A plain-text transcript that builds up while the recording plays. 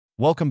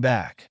Welcome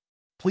back.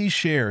 Please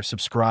share,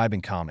 subscribe,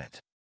 and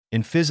comment.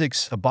 In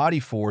physics, a body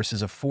force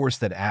is a force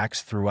that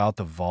acts throughout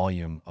the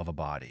volume of a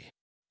body.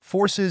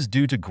 Forces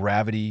due to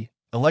gravity,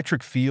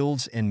 electric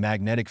fields, and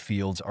magnetic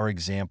fields are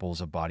examples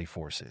of body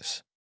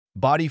forces.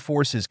 Body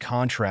forces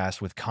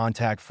contrast with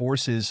contact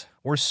forces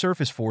or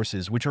surface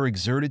forces which are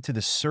exerted to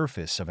the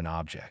surface of an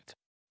object.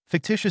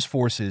 Fictitious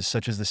forces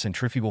such as the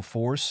centrifugal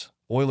force,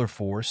 Euler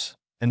force,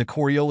 and the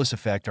Coriolis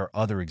effect are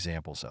other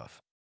examples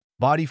of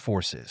body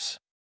forces.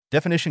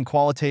 Definition: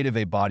 qualitative.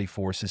 A body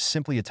force is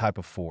simply a type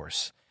of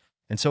force,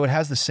 and so it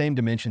has the same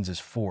dimensions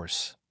as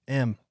force,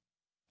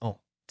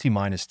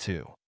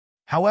 T-2.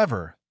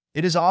 However,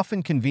 it is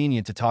often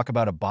convenient to talk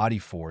about a body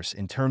force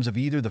in terms of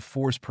either the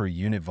force per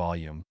unit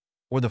volume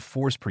or the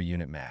force per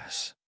unit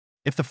mass.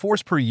 If the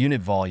force per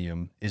unit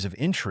volume is of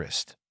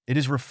interest, it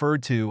is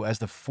referred to as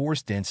the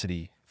force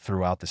density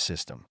throughout the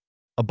system.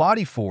 A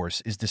body force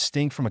is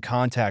distinct from a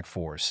contact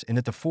force in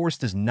that the force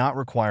does not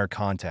require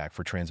contact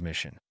for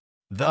transmission.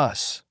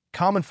 Thus,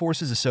 common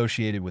forces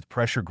associated with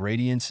pressure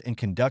gradients and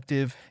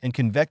conductive and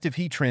convective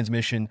heat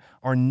transmission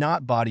are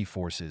not body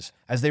forces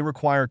as they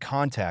require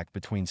contact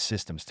between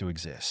systems to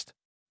exist.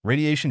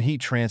 Radiation heat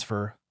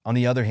transfer, on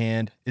the other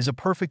hand, is a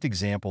perfect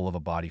example of a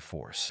body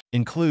force.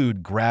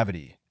 Include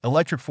gravity,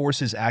 electric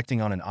forces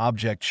acting on an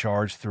object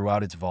charged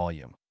throughout its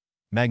volume,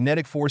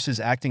 magnetic forces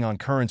acting on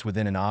currents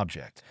within an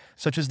object,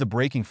 such as the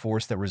braking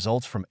force that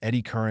results from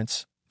eddy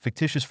currents,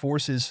 fictitious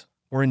forces,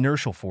 or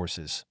inertial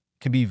forces,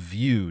 can be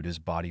viewed as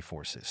body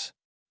forces.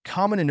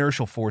 Common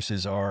inertial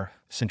forces are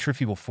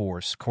centrifugal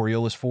force,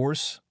 Coriolis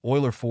force,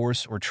 Euler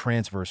force, or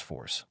transverse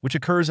force, which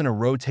occurs in a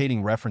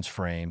rotating reference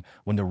frame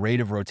when the rate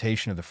of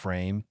rotation of the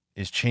frame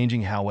is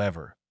changing.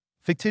 However,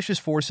 fictitious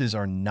forces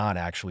are not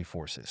actually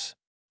forces.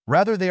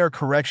 Rather, they are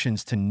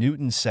corrections to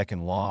Newton's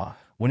second law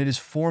when it is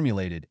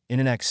formulated in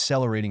an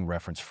accelerating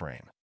reference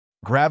frame.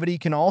 Gravity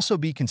can also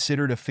be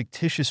considered a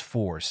fictitious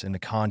force in the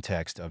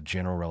context of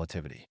general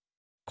relativity.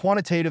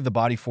 Quantitative: the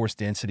body force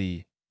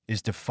density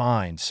is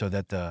defined so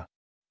that the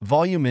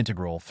volume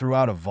integral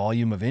throughout a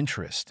volume of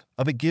interest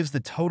of it gives the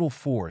total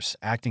force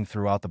acting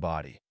throughout the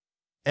body.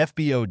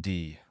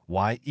 FBOD,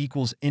 Y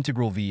equals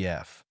integral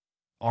VF,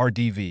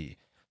 RdV,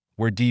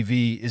 where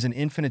dV is an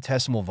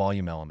infinitesimal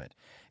volume element,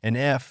 and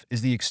F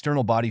is the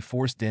external body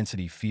force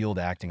density field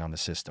acting on the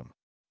system.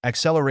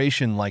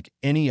 Acceleration: like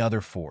any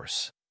other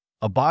force,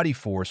 a body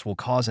force will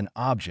cause an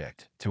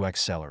object to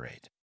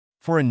accelerate.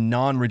 For a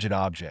non-rigid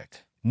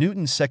object,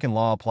 Newton's second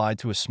law applied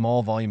to a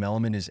small volume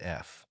element is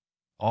F.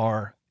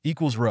 R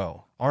equals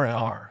rho,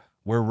 R,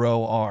 where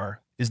rho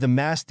R is the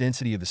mass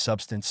density of the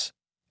substance,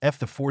 F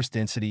the force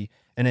density,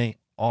 and A,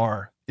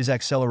 R, is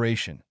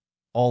acceleration,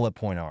 all at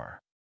point R.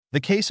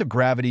 The case of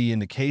gravity: in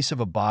the case of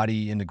a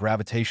body in the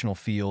gravitational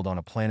field on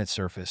a planet's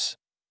surface,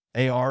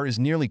 AR is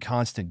nearly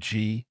constant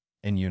G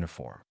and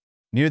uniform.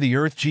 Near the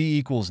Earth, G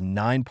equals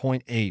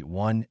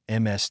 9.81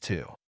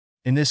 ms2.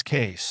 In this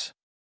case,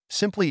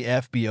 simply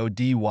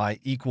FBODY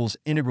equals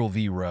integral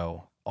V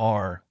rho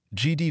R,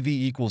 GdV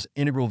equals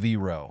integral V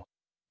rho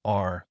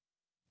R,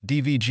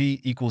 dVg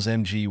equals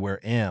mg,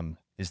 where m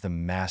is the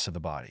mass of the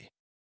body.